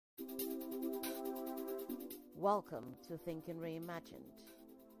Welcome to Thinking Reimagined,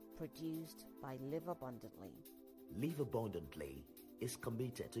 produced by Live Abundantly. Live Abundantly is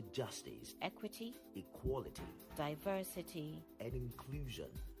committed to justice, Equity, equality, diversity, and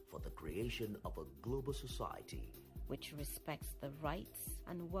inclusion for the creation of a global society which respects the rights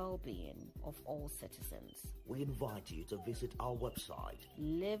and well-being of all citizens. We invite you to visit our website,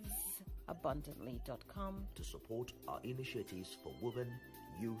 livesabundantly.com, to support our initiatives for women,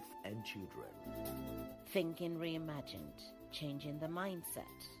 youth, and children. Thinking Reimagined, changing the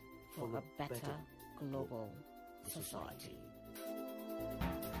mindset for a better global society.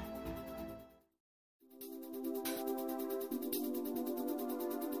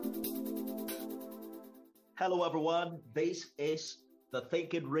 Hello, everyone. This is the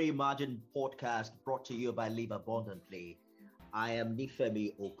Thinking Reimagined podcast brought to you by Live Abundantly. I am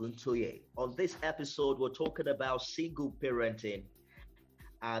Nifemi Oguntoye. On this episode, we're talking about single parenting,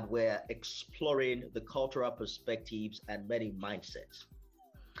 and we're exploring the cultural perspectives and many mindsets.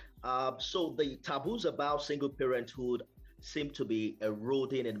 So the taboos about single parenthood seem to be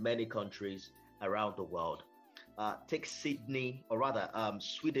eroding in many countries around the world. Take Sydney, or rather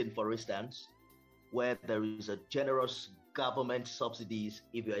Sweden, for instance, where there is a generous government subsidies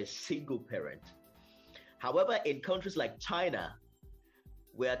if you're a single parent. However, in countries like China,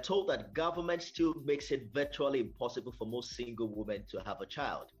 we are told that government still makes it virtually impossible for most single women to have a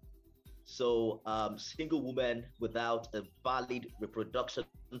child. So single women without a valid reproduction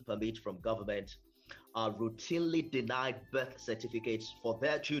permit from government are routinely denied birth certificates for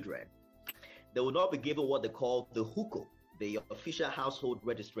their children. They will not be given what they call the hukou, the official household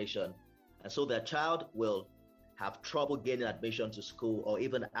registration, and so their child will have trouble gaining admission to school or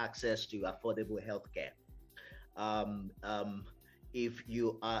even access to affordable health care. If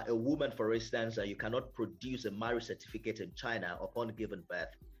you are a woman, for instance, and you cannot produce a marriage certificate in China upon giving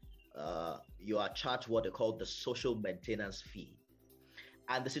birth, you are charged what they call the social maintenance fee.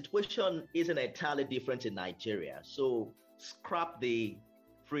 And the situation isn't entirely different in Nigeria. So scrap the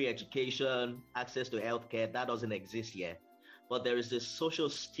free education, access to healthcare, that doesn't exist here. But there is this social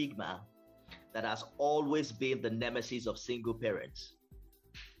stigma that has always been the nemesis of single parents.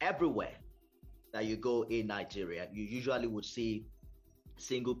 Everywhere that you go in Nigeria, you usually would see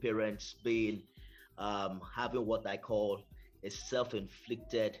single parents being having what I call a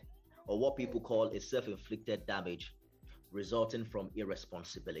self-inflicted, or what people call a self-inflicted damage resulting from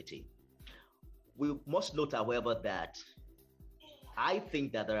irresponsibility. We must note, however, that I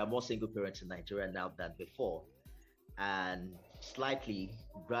think that there are more single parents in Nigeria now than before, and slightly,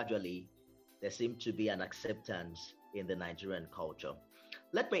 gradually, there seems to be an acceptance in the Nigerian culture.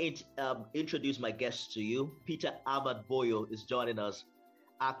 Let me introduce my guest to you. Peter Ahmad Boyo is joining us,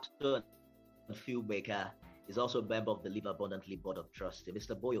 actor and filmmaker. He's also a member of the Live Abundantly Board of Trustees.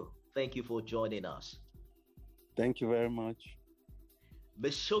 Mr. Boyo, thank you for joining us. Thank you very much.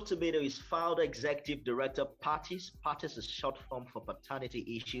 Ms. Shotomedo is founder, executive director, Parties. Parties is short form for paternity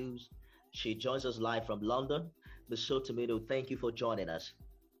issues. She joins us live from London. Ms. Shotomedo, thank you for joining us.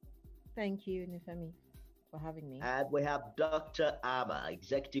 Thank you, Nifemi, for having me. And we have Dr. Amma,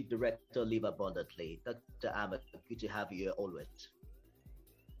 Executive Director, Live Abundantly. Dr. Amma, good to have you here always.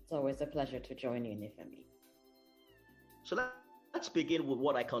 It's always a pleasure to join you, Nifemi. So let's begin with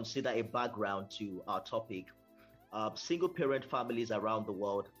what I consider a background to our topic. Single parent families around the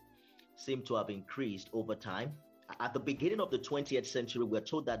world seem to have increased over time. At the beginning of the 20th century, we're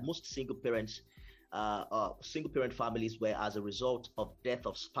told that most single parent families were as a result of death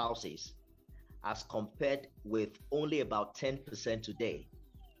of spouses, as compared with only about 10% today.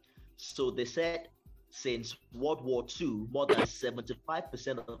 So they said since World War II, more than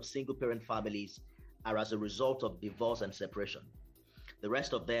 75% of single parent families are as a result of divorce and separation. The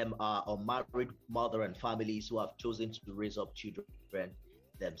rest of them are unmarried mother and families who have chosen to raise up children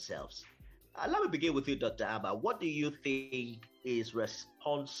themselves. Let me begin with you, Dr. Amma. What do you think is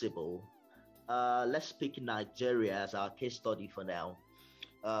responsible? Let's pick Nigeria as our case study for now,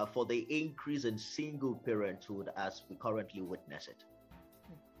 for the increase in single parenthood as we currently witness it.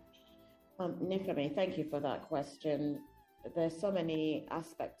 Nifemi, thank you for that question. There's so many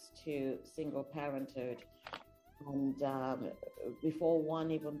aspects to single parenthood. And before one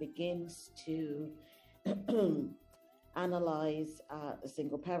even begins to analyze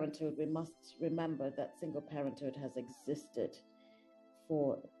single parenthood, we must remember that single parenthood has existed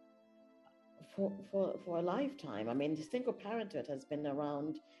for a lifetime. I mean, single parenthood has been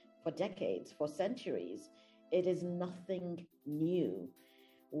around for decades, for centuries. It is nothing new.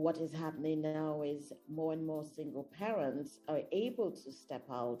 What is happening now is more and more single parents are able to step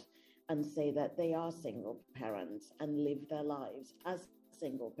out and say that they are single parents and live their lives as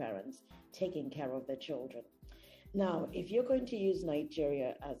single parents, taking care of their children. Now, if you're going to use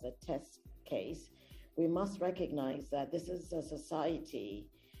Nigeria as a test case, we must recognize that this is a society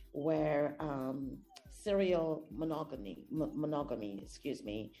where serial monogamy,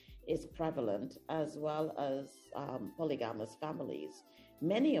 is prevalent, as well as polygamous families.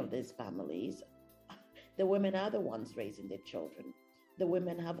 Many of these families, the women are the ones raising their children. The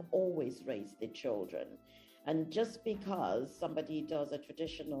women have always raised their children. And just because somebody does a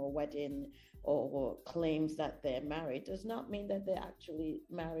traditional wedding or claims that they're married does not mean that they're actually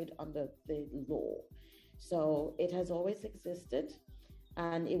married under the law. So it has always existed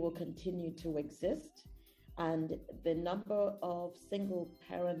and it will continue to exist. And the number of single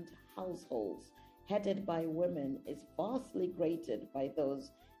parent households headed by women is vastly greater by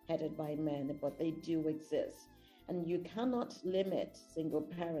those headed by men, but they do exist. And you cannot limit single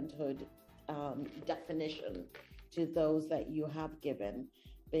parenthood definition to those that you have given,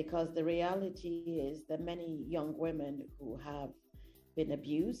 because the reality is that many young women who have been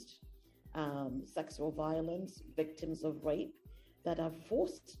abused, sexual violence, victims of rape, that are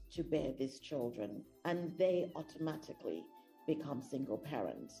forced to bear these children, and they automatically become single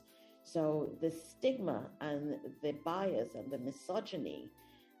parents. So the stigma and the bias and the misogyny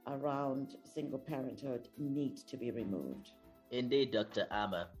around single parenthood needs to be removed. Indeed, Dr.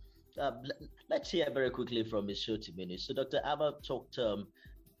 Ama. Let's hear very quickly from Ms. Shotiminu. So Dr. Ama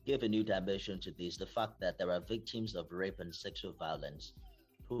gave a new dimension to this, the fact that there are victims of rape and sexual violence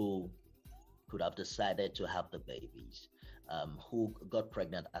who could have decided to have the babies, who got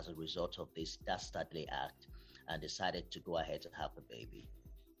pregnant as a result of this dastardly act and decided to go ahead and have the baby.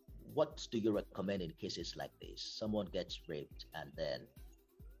 What do you recommend in cases like this? Someone gets raped and then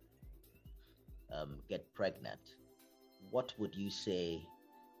get pregnant. What would you say,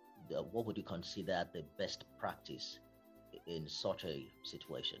 what would you consider the best practice in such a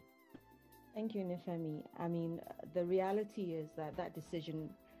situation? Thank you, Nifemi. I mean, the reality is that that decision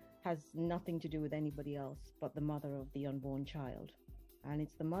has nothing to do with anybody else but the mother of the unborn child. And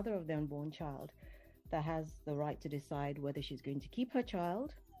it's the mother of the unborn child that has the right to decide whether she's going to keep her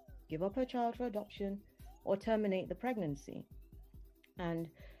child, give up her child for adoption, or terminate the pregnancy. And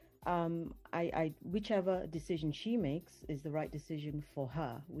whichever decision she makes is the right decision for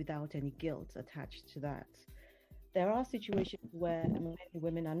her without any guilt attached to that. There are situations where many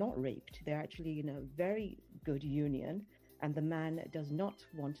women are not raped. They're actually in a very good union and the man does not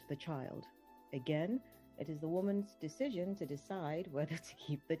want the child. Again, it is the woman's decision to decide whether to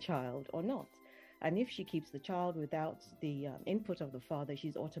keep the child or not. And if she keeps the child without the input of the father,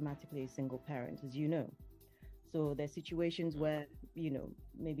 she's automatically a single parent, as you know. So there's situations where,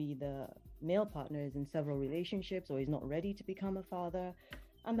 maybe the male partner is in several relationships or is not ready to become a father,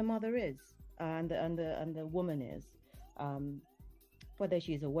 and the mother is, and the woman is. Whether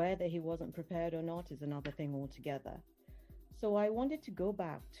she's aware that he wasn't prepared or not is another thing altogether. So I wanted to go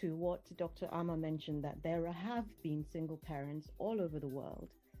back to what Dr. Ama mentioned, that there have been single parents all over the world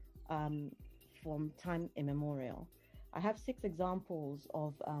from time immemorial. I have 6 examples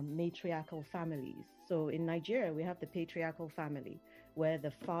of matriarchal families. So in Nigeria, we have the patriarchal family, where the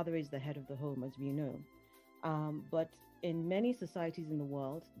father is the head of the home, as we know. But in many societies in the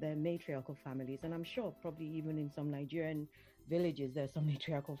world, there are matriarchal families. And I'm sure probably even in some Nigerian villages, there are some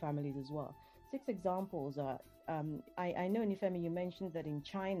matriarchal families as well. 6 examples are, I know, Nifemi, you mentioned that in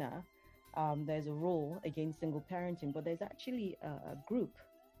China, there's a rule against single parenting, but there's actually a group,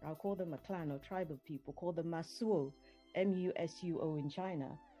 I'll call them a clan or tribe of people, called the Masuo, M-U-S-U-O in China.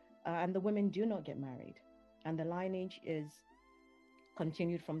 And the women do not get married. And the lineage is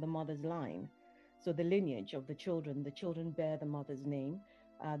continued from the mother's line. So the lineage of the children bear the mother's name.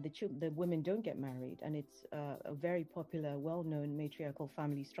 The women don't get married. And it's a very popular, well-known matriarchal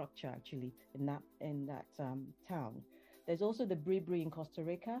family structure, actually, in that town. There's also the Bribri in Costa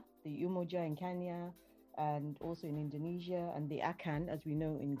Rica, the Umoja in Kenya, and also in Indonesia, and the Akan, as we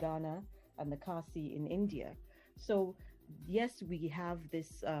know, in Ghana, and the Kasi in India. So yes, we have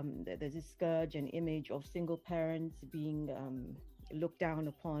this, there's this scourge and image of single parents being looked down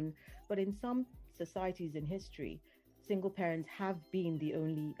upon. But in some societies in history, single parents have been the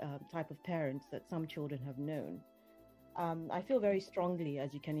only type of parents that some children have known. I feel very strongly,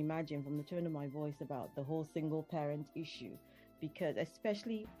 as you can imagine from the tone of my voice, about the whole single parent issue, because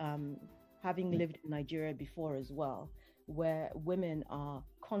especially having lived in Nigeria before as well, where women are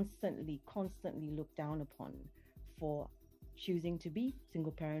constantly looked down upon for choosing to be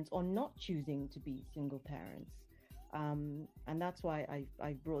single parents or not choosing to be single parents. And that's why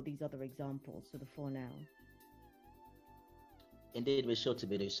I brought these other examples to the fore now. Indeed, Ms.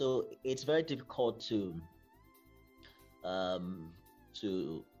 Shotiminu. So it's very difficult to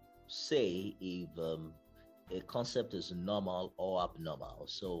say if a concept is normal or abnormal.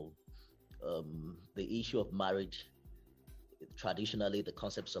 So the issue of marriage, traditionally, the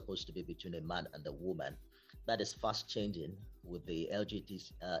concept is supposed to be between a man and a woman. That is fast changing with the LGBT,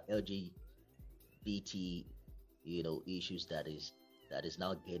 issues that is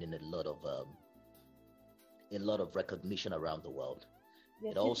now gaining a lot of recognition around the world.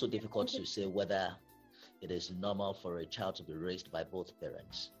 Yes, It's also difficult to say whether it is normal for a child to be raised by both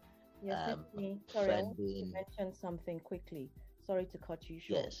parents. yes, sorry, I wanted to mention something quickly. Sorry to cut you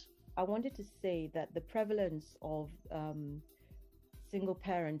short. Yes. I wanted to say that the prevalence of single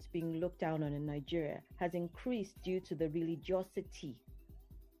parents being looked down on in Nigeria has increased due to the religiosity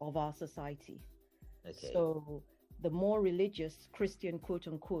of our society. Okay. So the more religious Christian, quote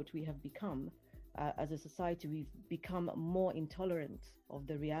unquote, we have become as a society, we've become more intolerant of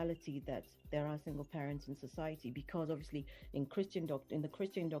the reality that there are single parents in society, because obviously in the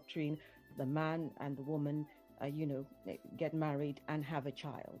Christian doctrine, the man and the woman, get married and have a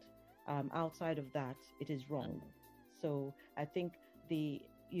child. Outside of that, it is wrong. So I think the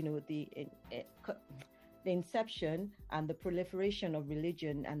inception and the proliferation of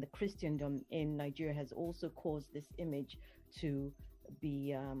religion and the Christendom in Nigeria has also caused this image to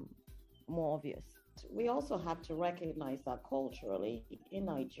be more obvious. We also have to recognize that culturally in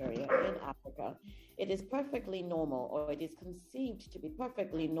Nigeria, in Africa, it is perfectly normal, or it is conceived to be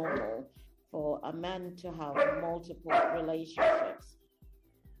perfectly normal for a man to have multiple relationships.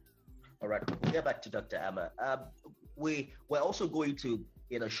 All right, we'll get back to Dr. Amma. We're also going to,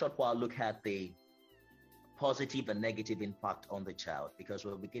 in a short while, look at the positive and negative impact on the child, because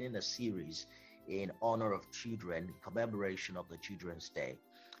we're beginning a series in honor of children, commemoration of the Children's Day,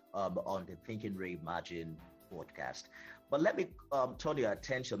 on the Think and Reimagine podcast. But let me turn your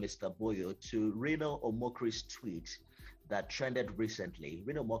attention, Mr. Boyo, to Reno Omokri's tweet that trended recently.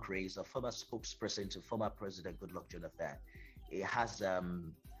 Reno Omokri is a former spokesperson to former President Goodluck Jonathan. It has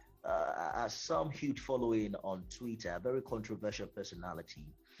some huge following on Twitter, a very controversial personality,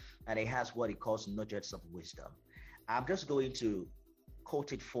 and it has what he calls nuggets of wisdom. I'm just going to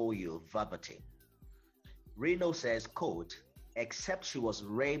quote it for you verbatim. Reno says, quote, "Except she was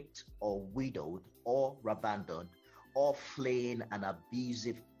raped or widowed or abandoned or fleeing an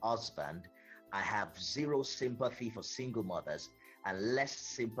abusive husband, I have zero sympathy for single mothers and less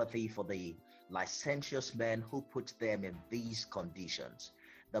sympathy for the licentious men who put them in these conditions.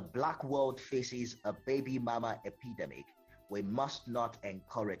 The Black world faces a baby mama epidemic. We must not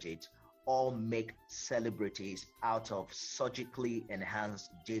encourage it or make celebrities out of surgically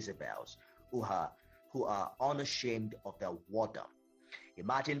enhanced Jezebels who are unashamed of their wardom.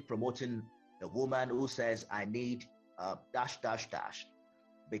 Imagine promoting a woman who says, I need dash.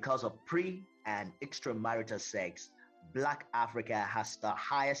 Because of pre and extramarital sex, Black Africa has the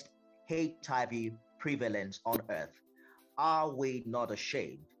highest HIV prevalence on earth. Are we not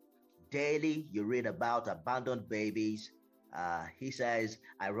ashamed? Daily, you read about abandoned babies. He says,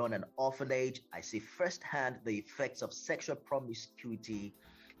 I run an orphanage. I see firsthand the effects of sexual promiscuity.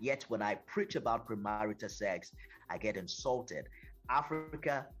 Yet when I preach about premarital sex, I get insulted.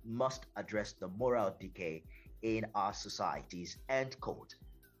 Africa must address the moral decay in our societies, end quote.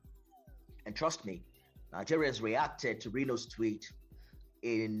 And trust me, Nigerians reacted to Reno's tweet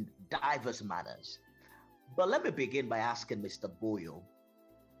in diverse manners. But let me begin by asking Mr. Boyo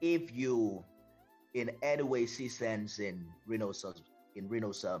if you in any way see sense in Reno's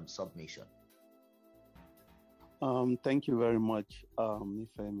submission. Thank you very much,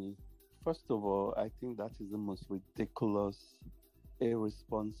 Ifemi. First of all, I think that is the most ridiculous,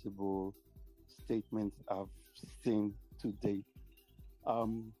 irresponsible statement I've seen to date.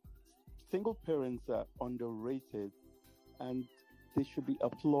 Single parents are underrated and they should be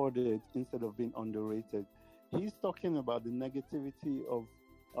applauded instead of being underrated. He's talking about the negativity of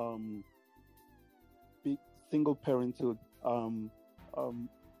big single parenthood. I'm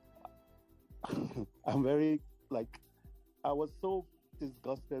very I was so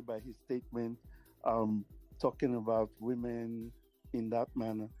disgusted by his statement, talking about women in that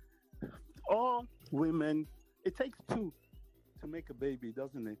manner. All women, it takes two to make a baby,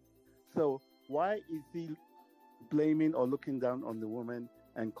 doesn't it? So why is he blaming or looking down on the woman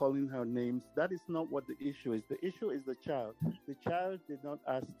and calling her names? That is not what the issue is. The issue is the child. The child did not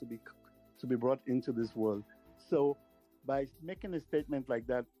ask to be brought into this world. So by making a statement like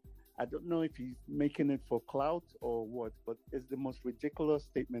that, I don't know if he's making it for clout or what, but it's the most ridiculous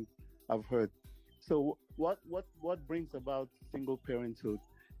statement I've heard. So what brings about single parenthood?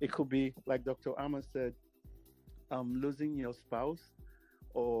 It could be, like Dr. Amma said, losing your spouse,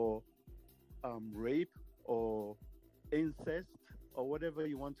 or rape, or incest, or whatever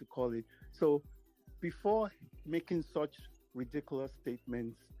you want to call it. So before making such ridiculous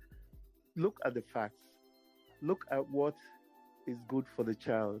statements, look at the facts. Look at what is good for the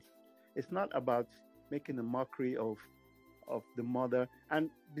child. It's not about making a mockery of the mother. And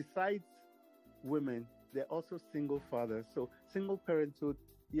besides women, they're also single fathers. So single parenthood,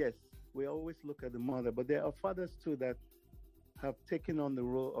 yes, we always look at the mother, but there are fathers too that have taken on the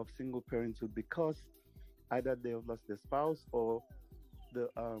role of single parenthood because either they have lost their spouse or the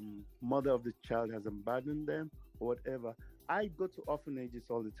mother of the child has abandoned them or whatever. I go to orphanages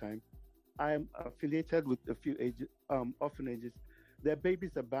all the time. I am affiliated with a few orphanages. Their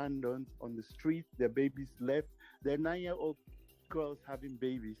babies abandoned on the street, their babies left, their 9-year-old girls having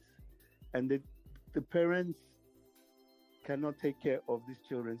babies. And the parents cannot take care of these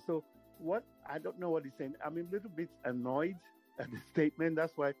children. So I don't know what he's saying. I'm a little bit annoyed at the statement.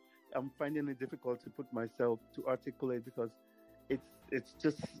 That's why I'm finding it difficult to put myself to articulate, because it's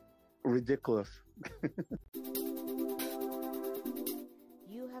just ridiculous.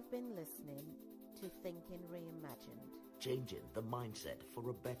 You have been listening to Thinking Reimagined. Changing the mindset for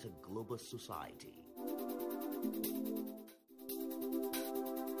a better global society.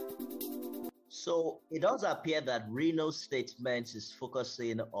 So it does appear that Reno's statement is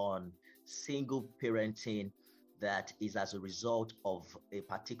focusing on single parenting that is as a result of a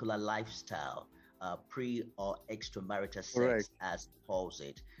particular lifestyle, pre or extramarital sex, Right, as he calls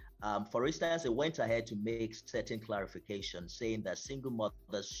it. For instance, it went ahead to make certain clarifications, saying that single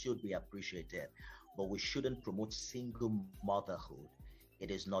mothers should be appreciated, but we shouldn't promote single motherhood.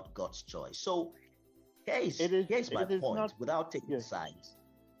 It is not God's choice. So here's my point, not, without taking yes. sides.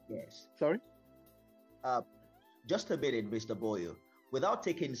 Yes. Sorry? Just a minute, Mr. Boyo. Without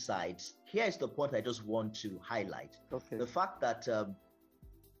taking sides, here's the point I just want to highlight. Okay. The fact that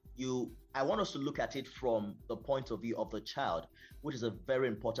I want us to look at it from the point of view of the child, which is a very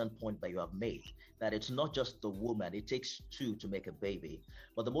important point that you have made, that it's not just the woman, it takes two to make a baby.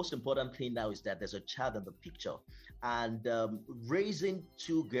 But the most important thing now is that there's a child in the picture. And raising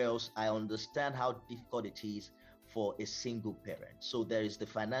two girls, I understand how difficult it is for a single parent. So there is the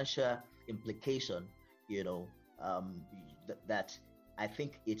financial implication, that I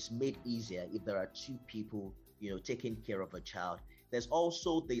think it's made easier if there are two people, taking care of a child. There's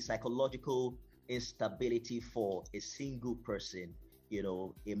also the psychological instability for a single person,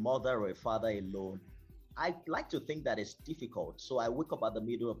 a mother or a father alone. I like to think that it's difficult. So I wake up at the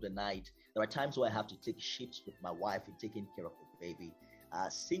middle of the night. There are times where I have to take shifts with my wife in taking care of the baby.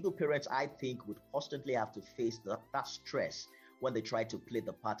 Single parents, I think, would constantly have to face that stress when they try to play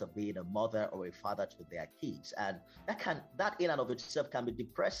the part of being a mother or a father to their kids. And that in and of itself can be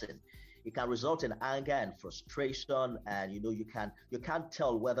depressing. It can result in anger and frustration, and you can't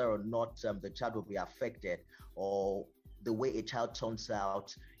tell whether or not the child will be affected, or the way a child turns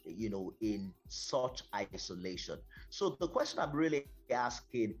out, in such isolation. So the question I'm really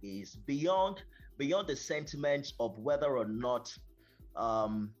asking is, beyond the sentiments of whether or not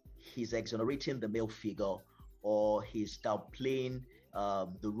he's exonerating the male figure or he's downplaying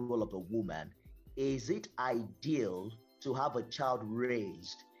the role of a woman, is it ideal to have a child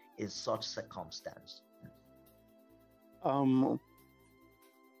raised in such circumstance?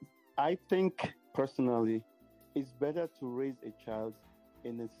 I think personally, it's better to raise a child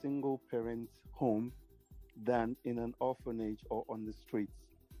in a single parent home than in an orphanage or on the streets.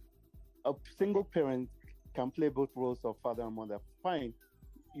 A single parent can play both roles of father and mother. Fine,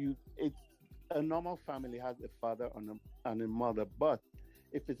 a normal family has a father and a mother, but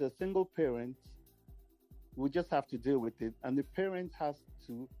if it's a single parent, we just have to deal with it, and the parent has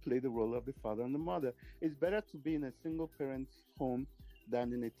to play the role of the father and the mother. It's better to be in a single parent home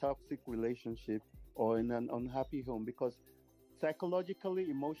than in a toxic relationship or in an unhappy home, because psychologically,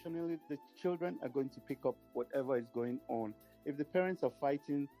 emotionally, the children are going to pick up whatever is going on. If the parents are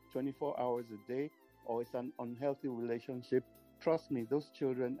fighting 24 hours a day, or it's an unhealthy relationship, trust me, those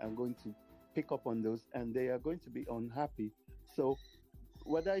children are going to pick up on those, and they are going to be unhappy. So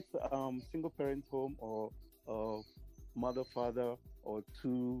whether it's single parent home or mother, father, or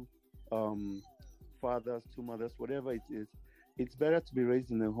two fathers, two mothers, whatever it is, it's better to be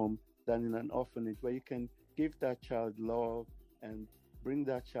raised in a home than in an orphanage, where you can give that child love and bring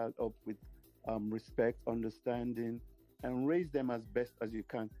that child up with respect, understanding, and raise them as best as you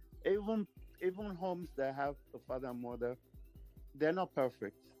can. Even homes that have a father and mother, they're not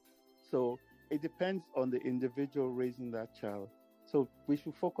perfect. So it depends on the individual raising that child. So we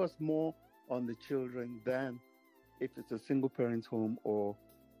should focus more on the children than if it's a single parent home or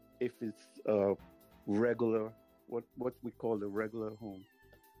if it's a regular, what we call a regular home.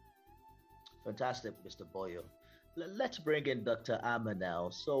 Fantastic, Mr. Boyo. Let's bring in Dr. Amma now.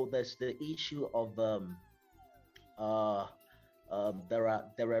 So there's the issue of uh, there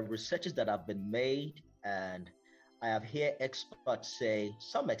are researches that have been made, and I have heard experts say,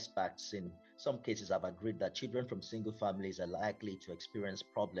 some experts in some cases have agreed that children from single families are likely to experience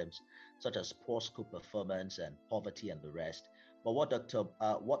problems such as poor school performance and poverty and the rest. But what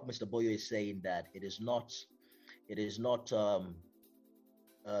Mr. Boyo is saying, that it is not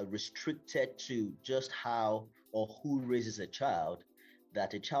restricted to just how or who raises a child,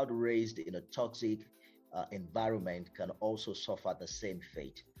 that a child raised in a toxic environment can also suffer the same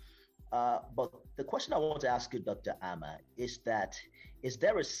fate. But the question I want to ask you, Dr. Amma, is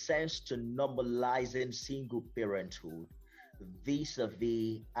there a sense to normalizing single parenthood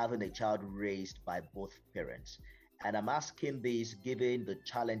vis-a-vis having a child raised by both parents? And I'm asking this given the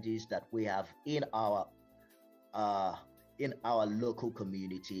challenges that we have uh, in our local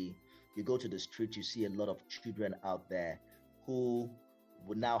community. You go to the street, you see a lot of children out there who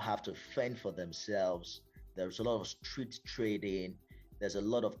would now have to fend for themselves. There's a lot of street trading. There's a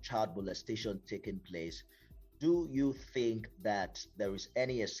lot of child molestation taking place. Do you think that there is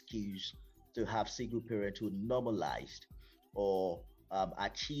any excuse to have single parenthood normalized, or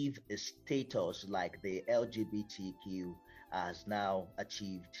achieve a status like the LGBTQ has now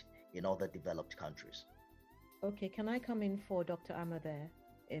achieved in other developed countries? Okay, can I come in for Dr. Amma there?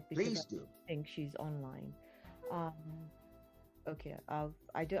 Please do. I think she's online. Um, okay,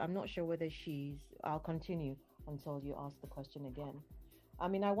 I'm not sure whether I'll continue until you ask the question again. I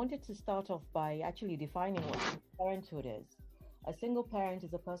mean, I wanted to start off by actually defining what parenthood is. A single parent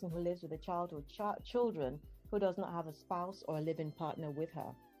is a person who lives with a child or children who does not have a spouse or a living partner with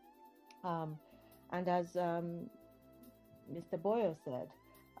her. And as Mr. Boyer said,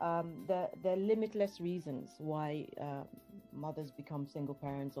 there are limitless reasons why mothers become single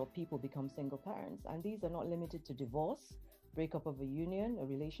parents or people become single parents. And these are not limited to divorce, breakup of a union, a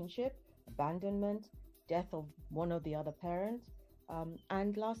relationship, abandonment, death of one or the other parent,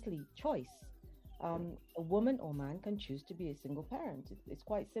 and lastly, choice. A woman or man can choose to be a single parent. It's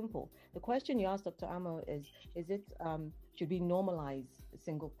quite simple. The question you asked, Dr. Amo, is it should we normalize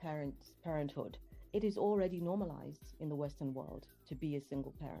single parenthood? It is already normalized in the Western world to be a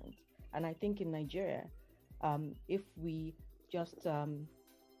single parent. And I think in Nigeria, if we just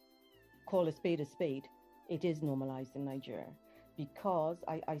call a spade, it is normalized in Nigeria. Because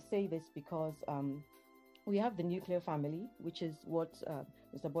I say this because we have the nuclear family, which is what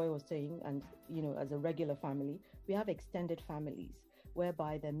Mr. Boy was saying, and as a regular family, we have extended families,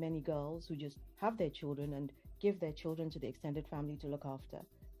 whereby there are many girls who just have their children and give their children to the extended family to look after.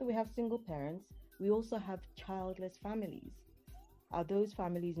 So we have single parents. We also have childless families. Are those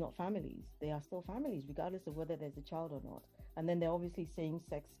families not families? They are still families, regardless of whether there's a child or not. And then there are obviously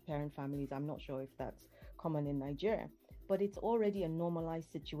same-sex parent families. I'm not sure if that's common in Nigeria, but it's already a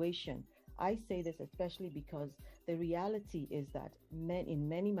normalized situation. I say this especially because the reality is that in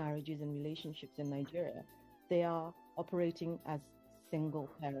many marriages and relationships in Nigeria, they are operating as single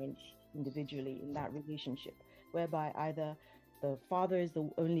parents individually in that relationship, whereby either the father is the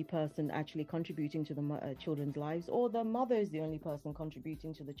only person actually contributing to the children's lives, or the mother is the only person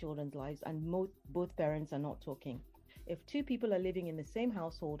contributing to the children's lives, and both parents are not talking. If two people are living in the same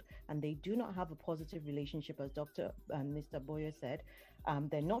household and they do not have a positive relationship, as Mr. Boyer said,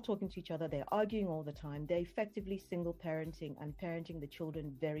 they're not talking to each other, they're arguing all the time, they're effectively single parenting and parenting the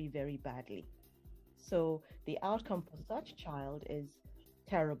children very, very badly. So the outcome for such child is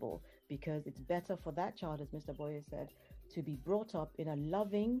terrible, because it's better for that child, as Mr. Boyer said, to be brought up in a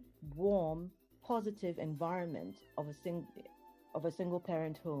loving, warm, positive environment of a single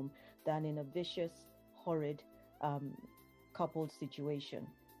parent home than in a vicious, horrid coupled situation.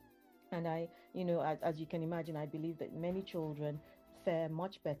 And as you can imagine, I believe that many children fare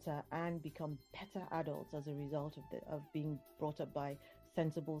much better and become better adults as a result of being brought up by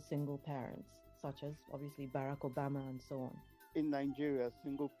sensible single parents, such as obviously Barack Obama and so on. In Nigeria,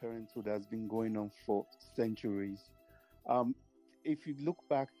 single parenthood has been going on for centuries. If you look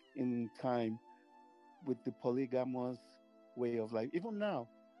back in time with the polygamous way of life, even now,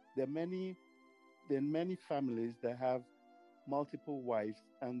 there are many families that have multiple wives,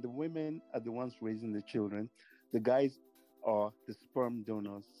 and the women are the ones raising the children. The guys are the sperm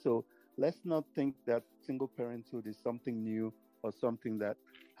donors. So let's not think that single parenthood is something new or something that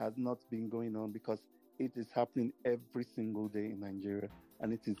has not been going on, because it is happening every single day in Nigeria,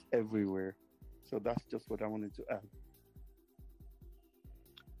 and it is everywhere. So that's just what I wanted to add.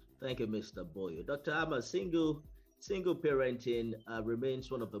 Thank you, Mr. Boyo. Dr. Amma, single parenting remains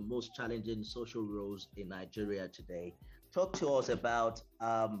one of the most challenging social roles in Nigeria today. talk to us about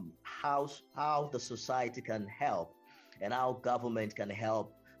how the society can help and how government can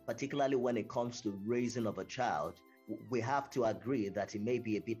help, particularly when it comes to raising of a child. We have to agree that it may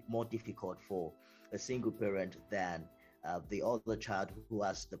be a bit more difficult for a single parent than the other child who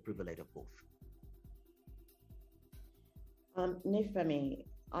has the privilege of both. Nifemi,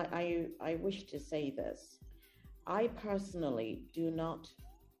 I wish to say this. I personally do not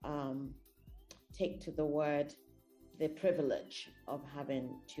take to the word the privilege of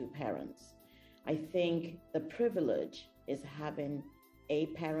having two parents. I think the privilege is having a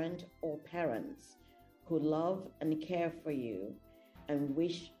parent or parents who love and care for you and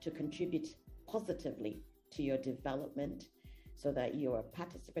wish to contribute positively to your development so that you're a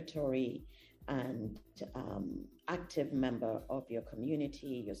participatory and active member of your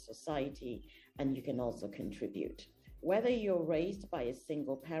community, your society, and you can also contribute. Whether you're raised by a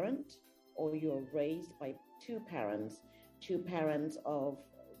single parent or you're raised by two parents of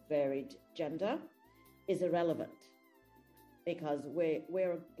varied gender, is irrelevant because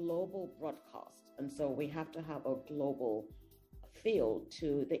we're a global broadcast. And so we have to have a global feel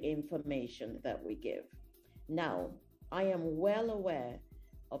to the information that we give. Now, I am well aware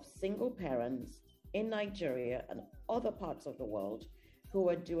of single parents in Nigeria and other parts of the world who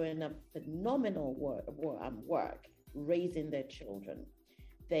are doing a phenomenal work raising their children.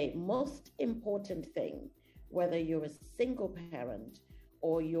 The most important thing, whether you're a single parent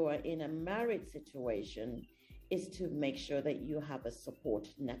or you're in a married situation, is to make sure that you have a support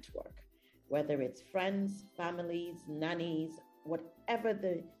network, whether it's friends, families, nannies, whatever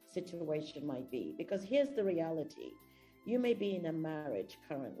the situation might be. Because here's the reality. You may be in a marriage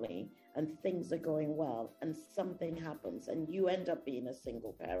currently and things are going well and something happens and you end up being a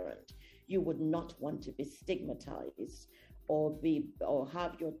single parent. You would not want to be stigmatized or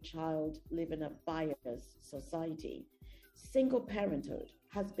have your child live in a biased society. Single parenthood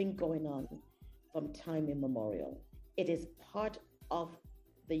has been going on from time immemorial. It is part of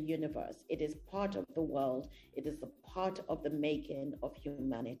the universe. It is part of the world. It is a part of the making of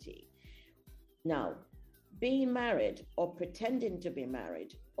humanity. Now, being married or pretending to be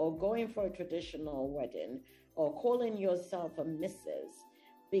married or going for a traditional wedding or calling yourself a Mrs.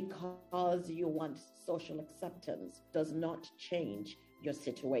 because you want social acceptance does not change your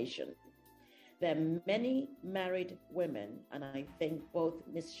situation. There are many married women, and I think both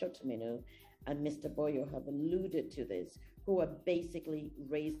Ms. Shotominu and Mr. Boyo have alluded to this, who are basically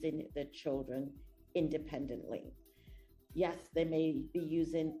raising their children independently. Yes, they may be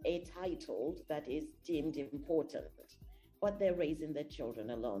using a title that is deemed important, but they're raising their children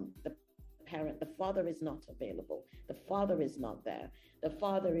alone. The father is not available. The father is not there. The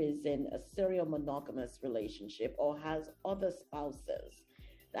father is in a serial monogamous relationship or has other spouses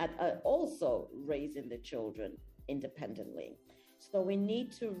that are also raising the children independently. So we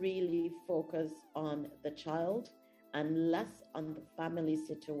need to really focus on the child and less on the family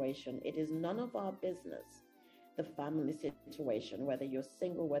situation. It is none of our business, the family situation, whether you're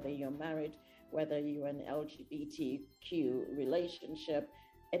single, whether you're married, whether you're in an LGBTQ relationship.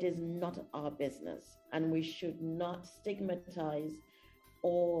 It is not our business. And we should not stigmatize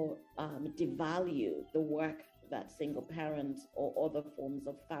or devalue the work that single parents or other forms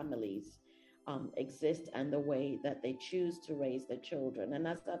of families exist and the way that they choose to raise their children. And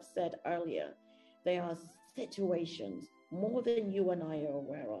as I've said earlier, there are situations more than you and I are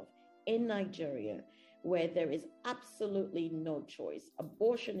aware of in Nigeria where there is absolutely no choice.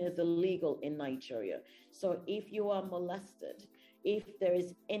 Abortion is illegal in Nigeria. So if you are molested, if there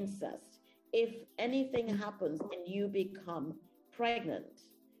is incest, if anything happens and you become pregnant,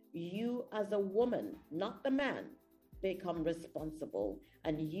 you as a woman, not the man, become responsible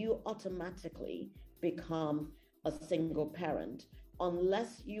and you automatically become a single parent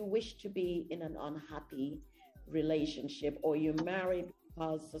unless you wish to be in an unhappy relationship or you marry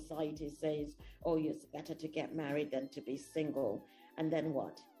because society says, oh, it's better to get married than to be single. And then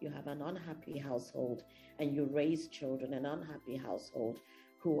what? You have an unhappy household and you raise children in an unhappy household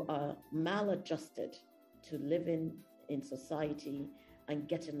who are maladjusted to living in society and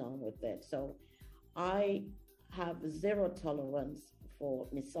getting on with it. So I have zero tolerance for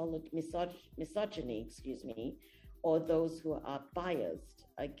misogyny, or those who are biased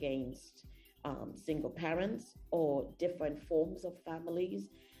against single parents or different forms of families.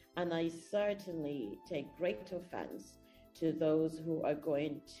 And I certainly take great offense to those who are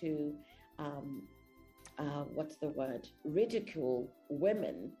going to, ridicule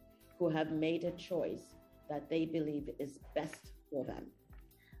women who have made a choice that they believe is best for them.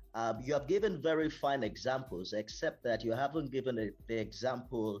 You have given very fine examples, except that you haven't given the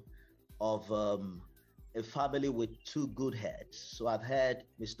example of a family with two good heads. So I've heard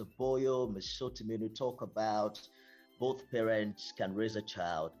Mr. Boyo, Ms. Sotiminu talk about both parents can raise a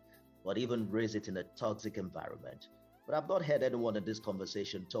child, but even raise it in a toxic environment. But I've not heard anyone in this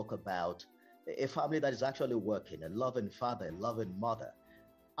conversation talk about a family that is actually working, a loving father, a loving mother.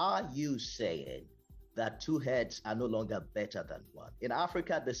 Are you saying that two heads are no longer better than one? In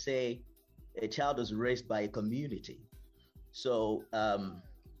Africa, they say a child is raised by a community. So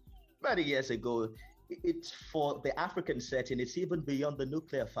many years ago, it's for the African setting, it's even beyond the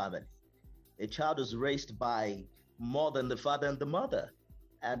nuclear family. A child is raised by more than the father and the mother.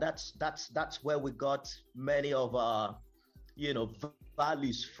 And that's where we got many of our,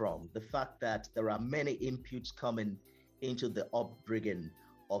 values from. The fact that there are many inputs coming into the upbringing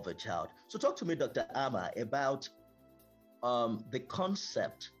of a child. So talk to me, Dr. Ama, about the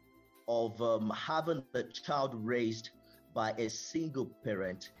concept of having a child raised by a single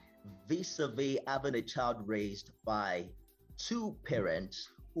parent vis-a-vis having a child raised by two parents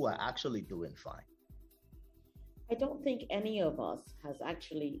who are actually doing fine. I don't think any of us has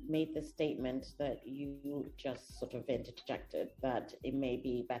actually made the statement that you just sort of interjected, that it may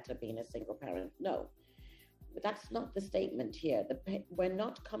be better being a single parent. No, but that's not the statement here. We're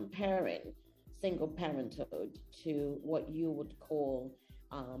not comparing single parenthood to what you would call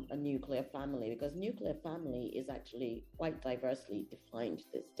a nuclear family, because nuclear family is actually quite diversely defined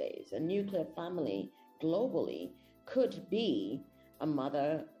these days. A nuclear family globally could be a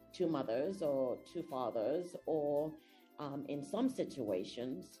mother, two mothers, or two fathers, or in some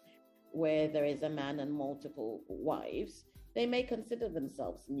situations where there is a man and multiple wives, they may consider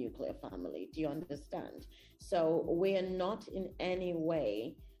themselves nuclear family. Do you understand? So we are not in any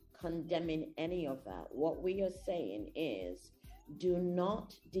way condemning any of that. What we are saying is, do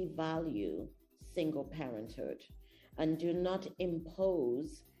not devalue single parenthood and do not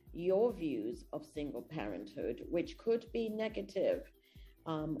impose your views of single parenthood, which could be negative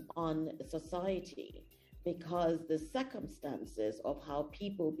on society, because the circumstances of how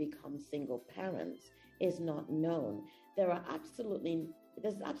people become single parents is not known. There's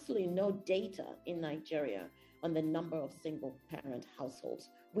absolutely no data in Nigeria on the number of single parent households.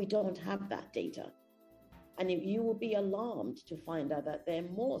 We don't have that data. And you will be alarmed to find out that there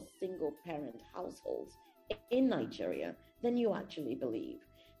are more single parent households in Nigeria than you actually believe.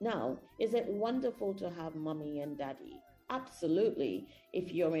 Now, is it wonderful to have mommy and daddy? Absolutely.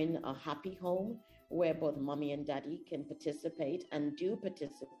 If you're in a happy home where both mommy and daddy can participate and do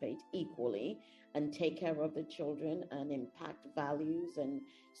participate equally and take care of the children and impact values and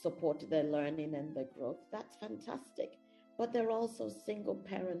support their learning and their growth, that's fantastic. But there are also single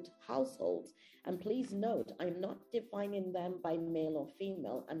parent households. And please note, I'm not defining them by male or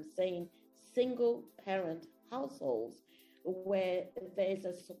female. I'm saying single parent households where there's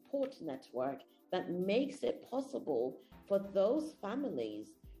a support network that makes it possible for those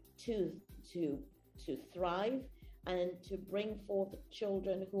families to thrive and to bring forth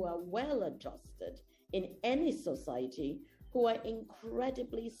children who are well adjusted in any society, who are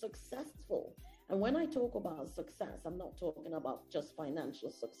incredibly successful. And when I talk about success, I'm not talking about just financial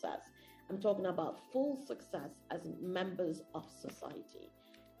success. I'm talking about full success as members of society.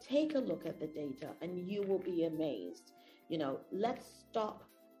 Take a look at the data and you will be amazed. Let's stop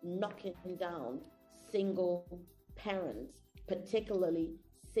knocking down single parents, particularly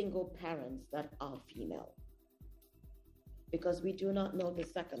single parents that are female, because we do not know the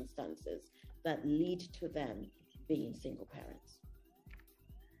circumstances that lead to them being single parents.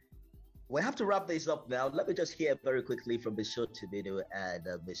 We have to wrap this up now. Let me just hear very quickly from Ms. Sotiminu and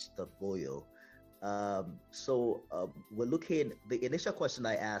Mr. Boyo. We're looking, the initial question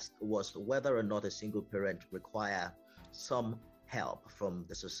I asked was whether or not a single parent require some help from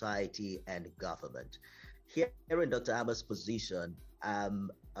the society and government. Hearing Dr. Ama's position, I'm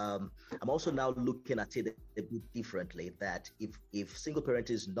also now looking at it a bit differently, that if single parent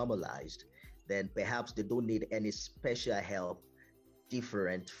is normalized, then perhaps they don't need any special help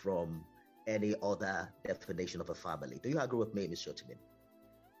different from any other definition of a family. Do you agree with me, Ms. Sotiminu?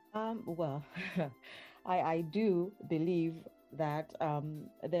 Well, I do believe that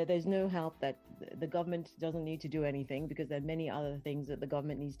there's no help, that the government doesn't need to do anything, because there are many other things that the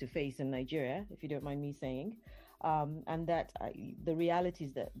government needs to face in Nigeria, if you don't mind me saying. And that the reality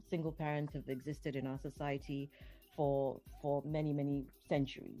is that single parents have existed in our society for many, many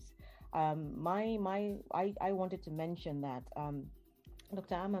centuries. I wanted to mention that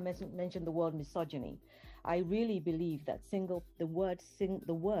Dr. Ama mentioned the word misogyny. I really believe that the word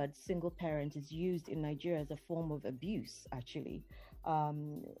single parent is used in Nigeria as a form of abuse, actually,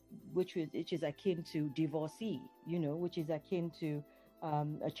 which is akin to divorcee, which is akin to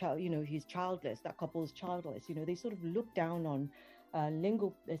a child, he's childless, that couple's childless, they sort of look down on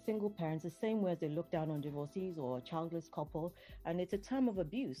single parents the same way as they look down on divorcees or a childless couple. And it's a term of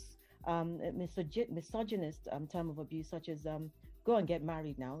abuse, a misogynist term of abuse, such as go and get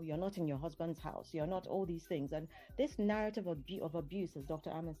married now. You're not in your husband's house. You're not all these things. And this narrative of abuse, as Dr.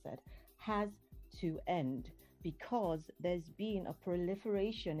 Ahmed said, has to end, because there's been a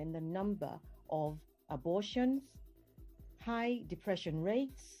proliferation in the number of abortions, high depression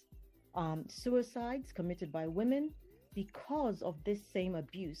rates, suicides committed by women because of this same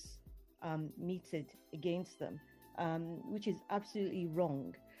abuse meted against them, which is absolutely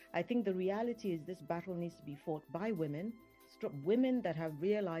wrong. I think the reality is this battle needs to be fought by women. Women that have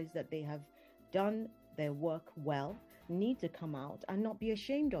realized that they have done their work well need to come out and not be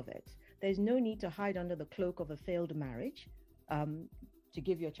ashamed of it. There's no need to hide under the cloak of a failed marriage to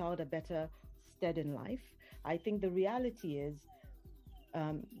give your child a better stead in life. I think the reality is,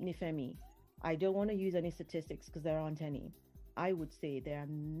 Nifemi, I don't want to use any statistics because there aren't any. I would say there are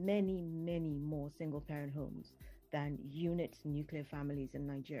many, many more single-parent homes than unit nuclear families in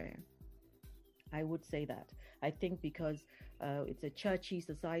Nigeria. I would say that. I think because it's a churchy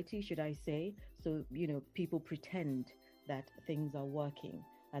society, should I say, so, people pretend that things are working.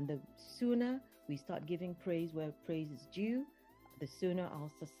 And the sooner we start giving praise where praise is due, the sooner our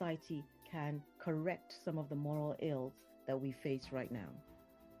society can correct some of the moral ills that we face right now.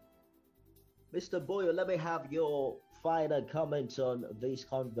 Mr. Boyo, let me have your final comments on this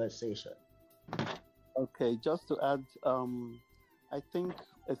conversation. Okay, just to add, I think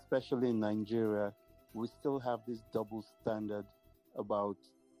especially in Nigeria, we still have this double standard about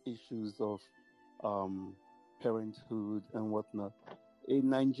issues of parenthood and whatnot. In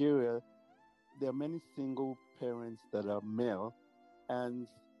Nigeria, there are many single parents that are male, and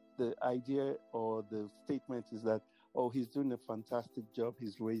the idea or the statement is that, oh, he's doing a fantastic job,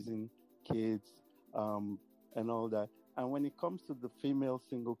 he's raising kids, and all that. And when it comes to the female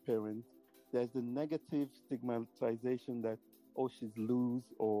single parent, there's the negative stigmatization that, oh, she's loose,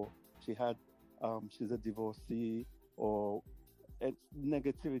 or she's a divorcee, or it's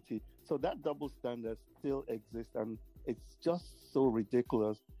negativity. So that double standard still exists, and it's just so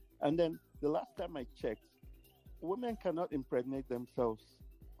ridiculous. And then the last time I checked, women cannot impregnate themselves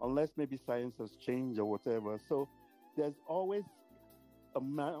unless maybe science has changed or whatever. So there's always a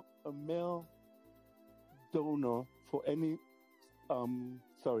male donor for any,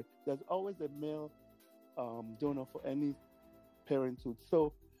 there's always a male donor for any parenthood.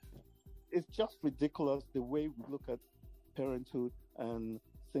 So it's just ridiculous the way we look at parenthood and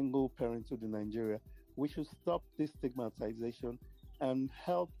single parenthood in Nigeria. We should stop this stigmatization and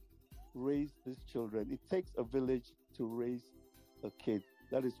help raise these children. It takes a village to raise a kid.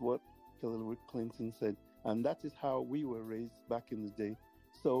 That is what Hillary Clinton said. And that is how we were raised back in the day.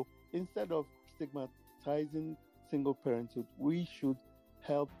 So instead of stigmatizing single parenthood, we should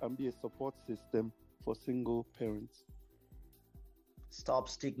help and be a support system for single parents. Stop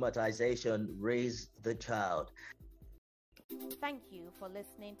stigmatization, raise the child. Thank you for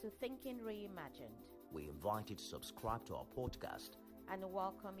listening to Thinking Reimagined. We invite you to subscribe to our podcast and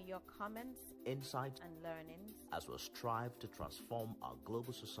welcome your comments, insights, and learnings as we strive to transform our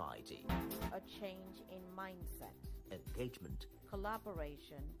global society. A change in mindset, Engagement,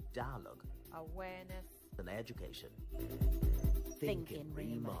 collaboration, dialogue, awareness, and education. Thinking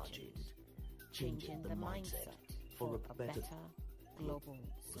Reimagined. Changing the mindset for a better global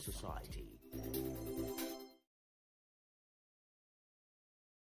society.